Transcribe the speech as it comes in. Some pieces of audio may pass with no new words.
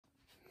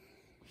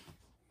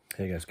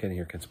Hey guys, Kenny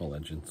here, Ken Small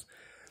Engines.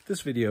 This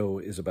video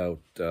is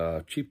about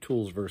cheap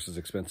tools versus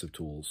expensive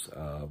tools.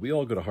 We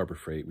all go to Harbor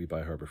Freight, we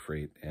buy Harbor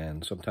Freight,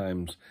 and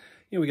sometimes,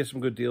 we get some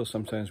good deals,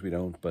 sometimes we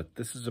don't, but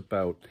this is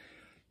about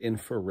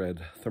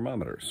infrared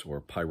thermometers, or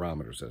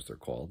pyrometers as they're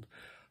called.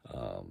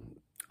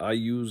 I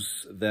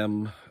use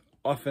them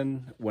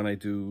often when I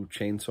do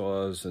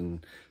chainsaws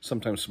and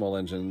sometimes small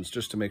engines,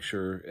 just to make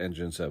sure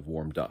engines have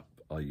warmed up.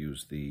 I'll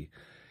use the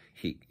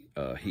heat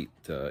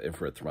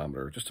infrared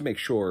thermometer just to make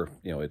sure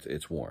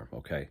it's warm.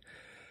 Okay,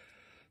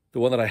 the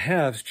one that I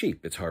have is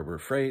cheap. It's Harbor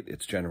Freight,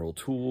 it's General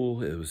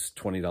Tool. It was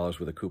 $20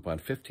 with a coupon,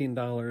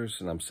 $15,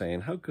 and I'm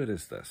saying, how good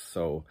is this?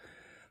 So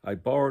I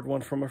borrowed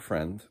one from a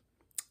friend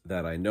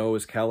that I know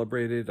is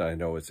calibrated. I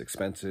know it's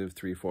expensive,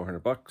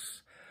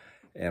 $300-400,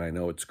 and I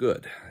know it's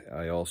good.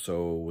 I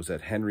also was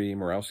at Henry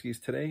Morawski's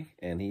today,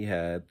 and he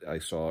had, I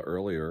saw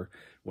earlier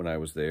when I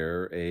was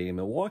there, a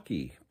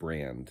Milwaukee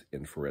brand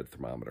infrared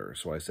thermometer.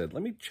 So I said,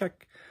 let me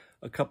check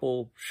a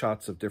couple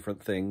shots of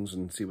different things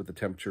and see what the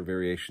temperature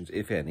variations,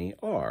 if any,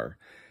 are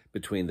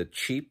between the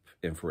cheap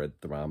infrared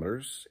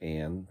thermometers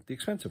and the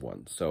expensive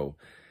ones. So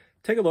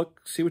take a look,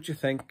 see what you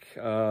think.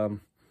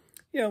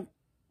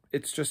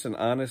 It's just an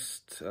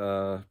honest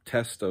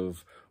test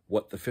of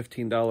what the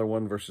 $15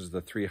 one versus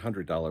the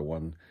 $300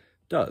 one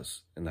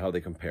does and how they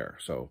compare.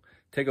 So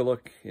take a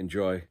look,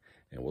 enjoy,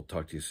 and we'll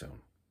talk to you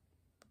soon.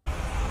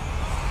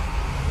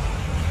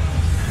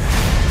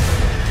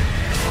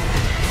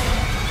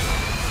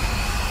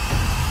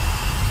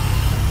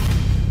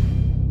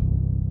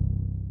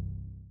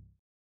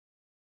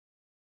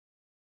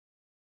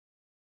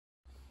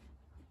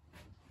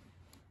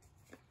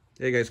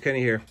 Hey guys, Kenny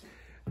here.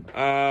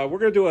 We're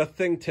going to do a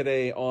thing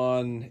today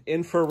on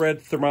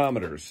infrared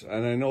thermometers.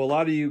 And I know a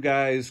lot of you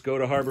guys go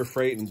to Harbor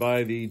Freight and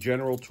buy the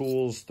General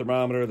Tools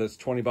thermometer that's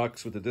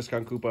 $20 with a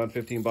discount coupon,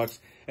 $15,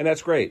 and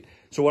that's great.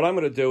 So what I'm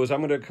going to do is I'm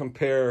going to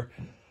compare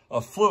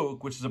a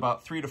Fluke, which is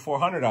about $300 to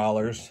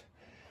 $400,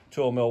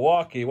 to a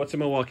Milwaukee. What's a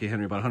Milwaukee,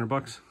 Henry? About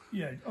 $100?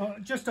 Yeah,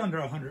 just under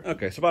 100.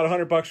 Okay, so about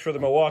 $100 for the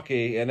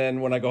Milwaukee, and then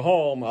when I go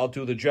home, I'll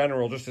do the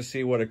General just to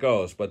see what it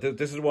goes. But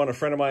this is one, a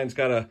friend of mine's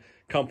got a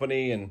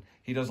company, and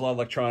he does a lot of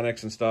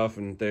electronics and stuff,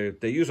 and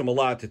they use them a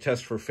lot to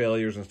test for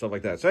failures and stuff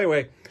like that. So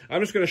anyway, I'm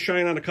just going to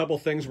shine on a couple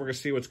things. We're going to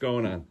see what's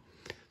going on.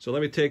 So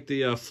let me take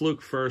the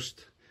Fluke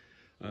first.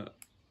 All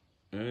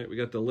right, we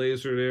got the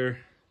laser there.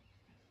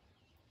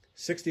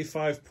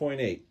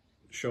 65.8,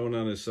 shown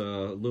on this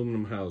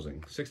aluminum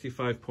housing.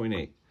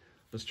 65.8.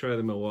 Let's try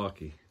the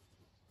Milwaukee.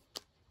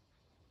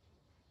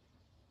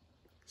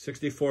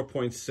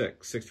 64.6,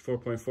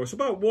 64.4, so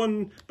about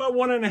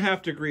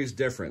 1.5 degrees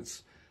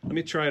difference. Let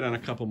me try it on a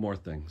couple more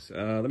things.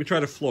 Let me try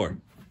the floor.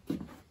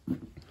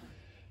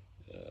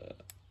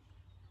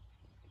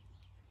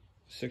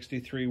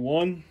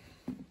 63.1,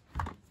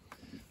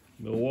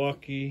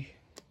 Milwaukee.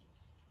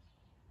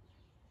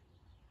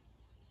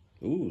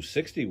 Ooh,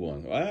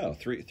 61. Wow,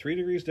 three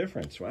degrees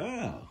difference.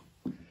 Wow.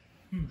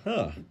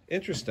 Huh.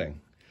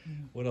 Interesting.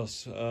 What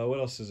else? What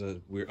else is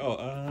a weird?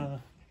 Oh,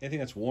 anything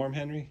that's warm,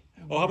 Henry?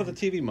 Oh, how about the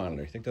TV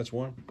monitor? You think that's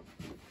warm?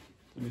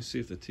 Let me see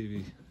if the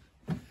TV.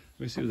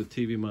 Let me see what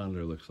the TV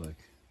monitor looks like.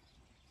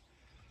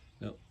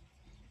 No,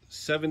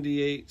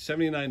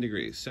 79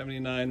 degrees.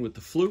 79 with the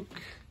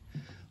Fluke.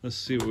 Let's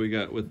see what we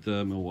got with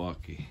the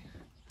Milwaukee.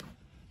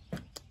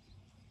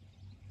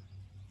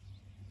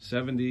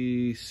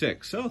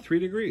 76. Oh, 3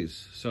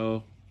 degrees.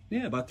 So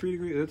yeah, about 3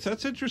 degrees.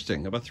 That's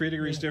interesting. About 3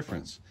 degrees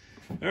difference.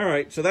 All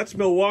right, so that's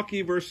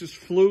Milwaukee versus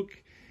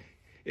Fluke.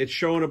 It's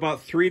showing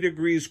about 3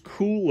 degrees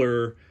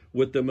cooler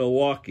with the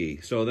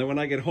Milwaukee. So then when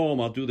I get home,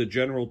 I'll do the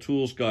General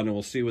Tools gun and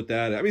we'll see what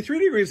that is. I mean, 3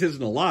 degrees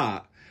isn't a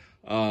lot,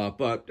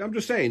 but I'm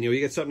just saying, you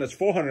get something that's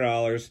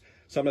 $400,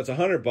 something that's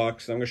 $100, and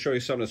I'm going to show you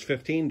something that's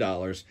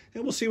 $15,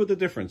 and we'll see what the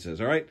difference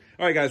is, all right?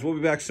 All right, guys, we'll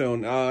be back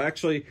soon.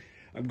 Actually,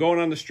 I'm going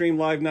on the stream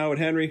live now with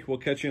Henry. We'll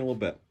catch you in a little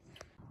bit.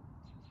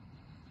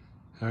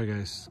 All right,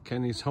 guys,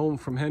 Kenny's home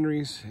from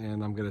Henry's,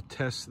 and I'm going to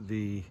test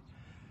the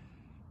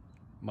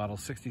Model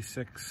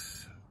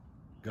 66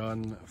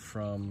 gun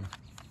from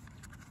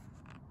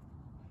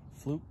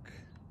Fluke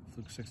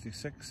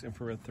 66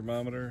 infrared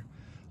thermometer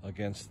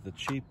against the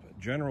cheap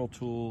General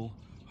Tool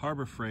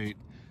Harbor Freight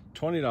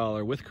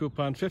 $20 with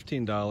coupon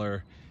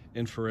 $15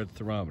 infrared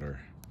thermometer.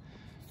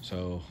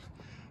 So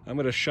I'm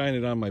going to shine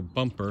it on my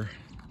bumper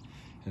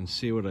and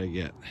see what I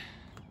get.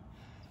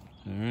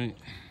 All right,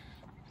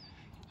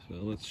 so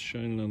let's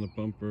shine it on the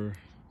bumper.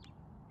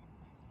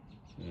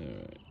 All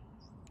right,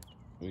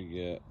 we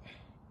get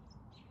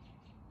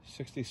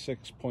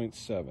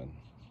 66.7.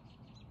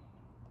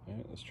 All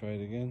right, let's try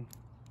it again.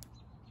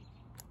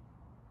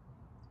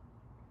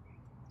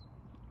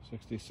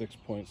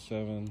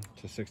 66.7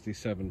 to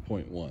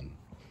 67.1. All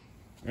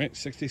right,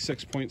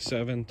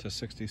 66.7 to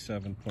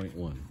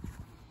 67.1.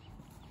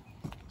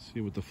 See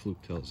what the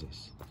Fluke tells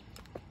us.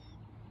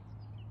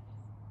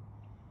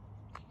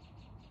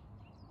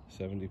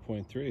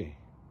 70.3.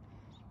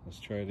 Let's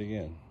try it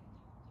again.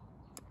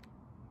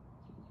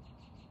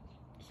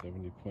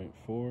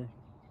 70.4.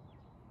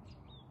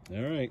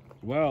 All right,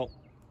 well,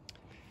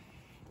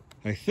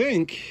 I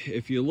think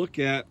if you look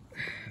at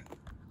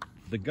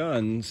the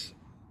guns,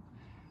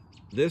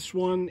 this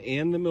one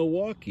and the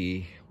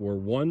Milwaukee were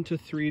 1 to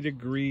 3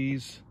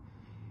 degrees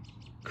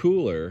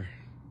cooler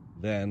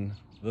than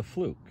the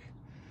Fluke.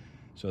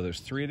 So there's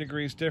 3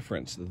 degrees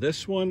difference.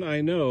 This one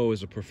I know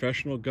is a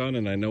professional gun,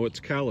 and I know it's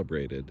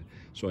calibrated,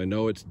 so I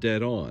know it's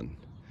dead on.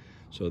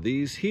 So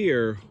these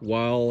here,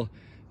 while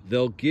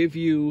they'll give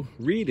you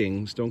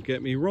readings, don't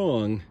get me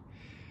wrong,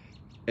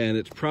 and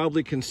it's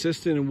probably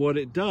consistent in what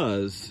it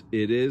does,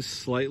 it is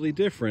slightly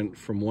different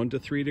from 1 to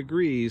 3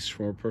 degrees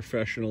from a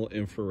professional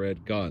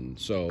infrared gun.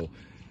 So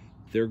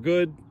they're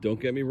good, don't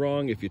get me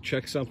wrong. If you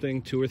check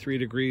something 2 or 3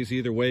 degrees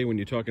either way, when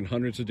you're talking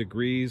hundreds of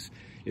degrees,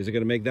 is it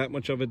going to make that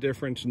much of a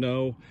difference?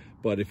 No.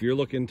 But if you're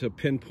looking to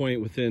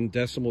pinpoint within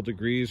decimal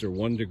degrees or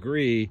 1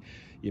 degree,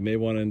 you may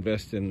want to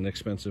invest in an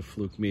expensive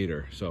Fluke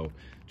meter. So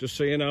just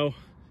so you know,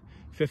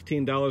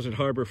 $15 at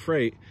Harbor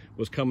Freight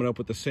was coming up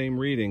with the same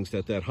readings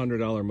that that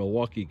 $100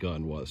 Milwaukee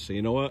gun was. So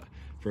you know what?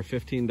 For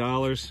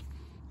 $15,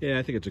 yeah,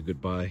 I think it's a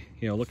good buy.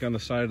 You know, look on the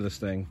side of this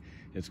thing.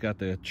 It's got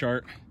the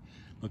chart.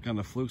 Look on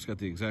the Fluke, it's got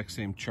the exact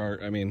same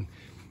chart. I mean,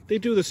 they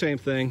do the same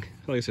thing.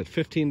 Like I said,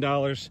 $15,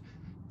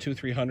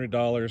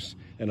 $200-300,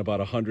 and about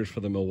 $100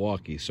 for the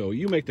Milwaukee. So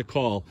you make the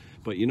call.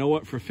 But you know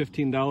what? For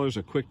 $15,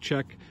 a quick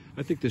check,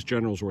 I think this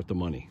General's worth the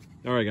money.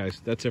 All right,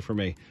 guys, that's it for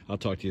me. I'll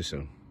talk to you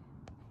soon.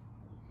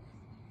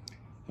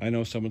 I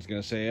know someone's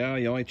going to say, oh,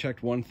 you only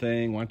checked one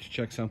thing. Why don't you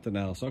check something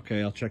else?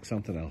 Okay, I'll check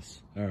something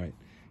else. All right,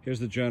 here's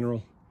the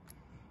General.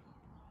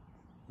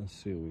 Let's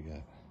see what we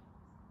got.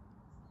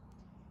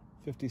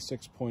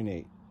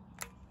 56.8.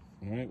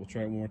 All right, we'll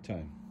try it one more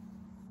time.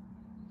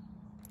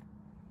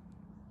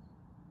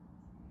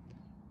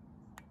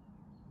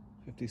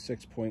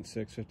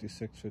 56.6,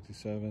 56,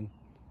 57.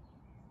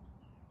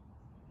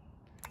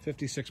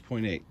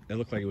 56.8. That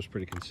looked like it was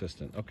pretty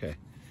consistent. Okay,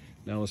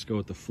 now let's go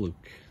with the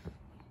Fluke.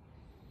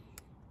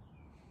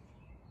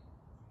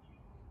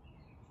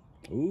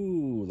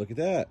 Ooh, look at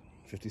that.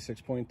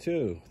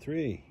 56.2,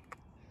 3.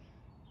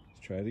 Let's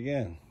try it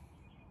again.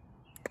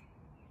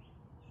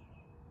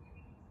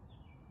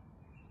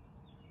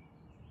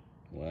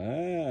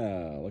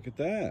 Wow, look at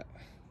that.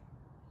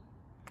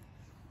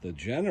 The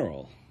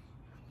General,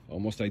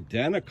 almost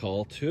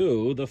identical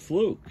to the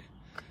Fluke.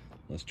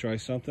 Let's try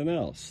something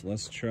else.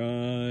 Let's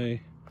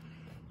try,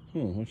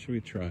 what should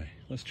we try?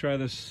 Let's try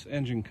this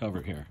engine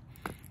cover here.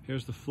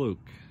 Here's the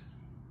Fluke.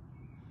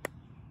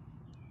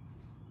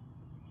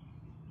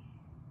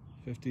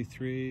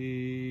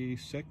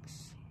 53.6.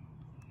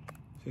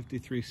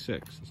 53.6.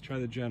 Let's try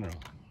the General.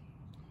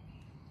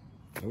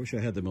 I wish I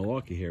had the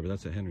Milwaukee here, but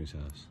that's at Henry's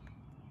house.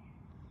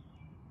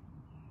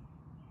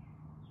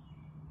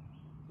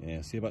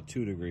 Yeah, see, about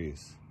 2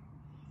 degrees.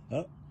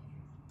 Oh,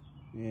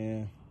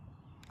 yeah,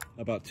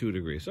 about 2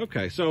 degrees.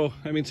 Okay, so,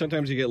 I mean,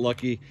 sometimes you get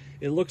lucky.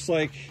 It looks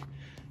like,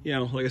 you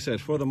know, like I said,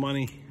 for the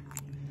money,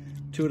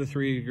 2 to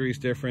 3 degrees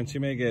difference.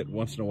 You may get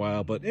once in a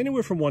while, but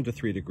anywhere from 1 to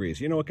 3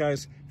 degrees. You know what,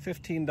 guys?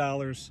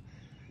 $15,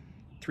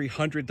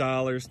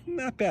 $300,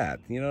 not bad.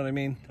 You know what I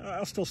mean?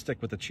 I'll still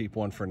stick with the cheap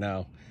one for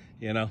now.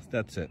 You know,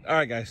 that's it. All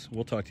right, guys,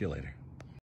 we'll talk to you later.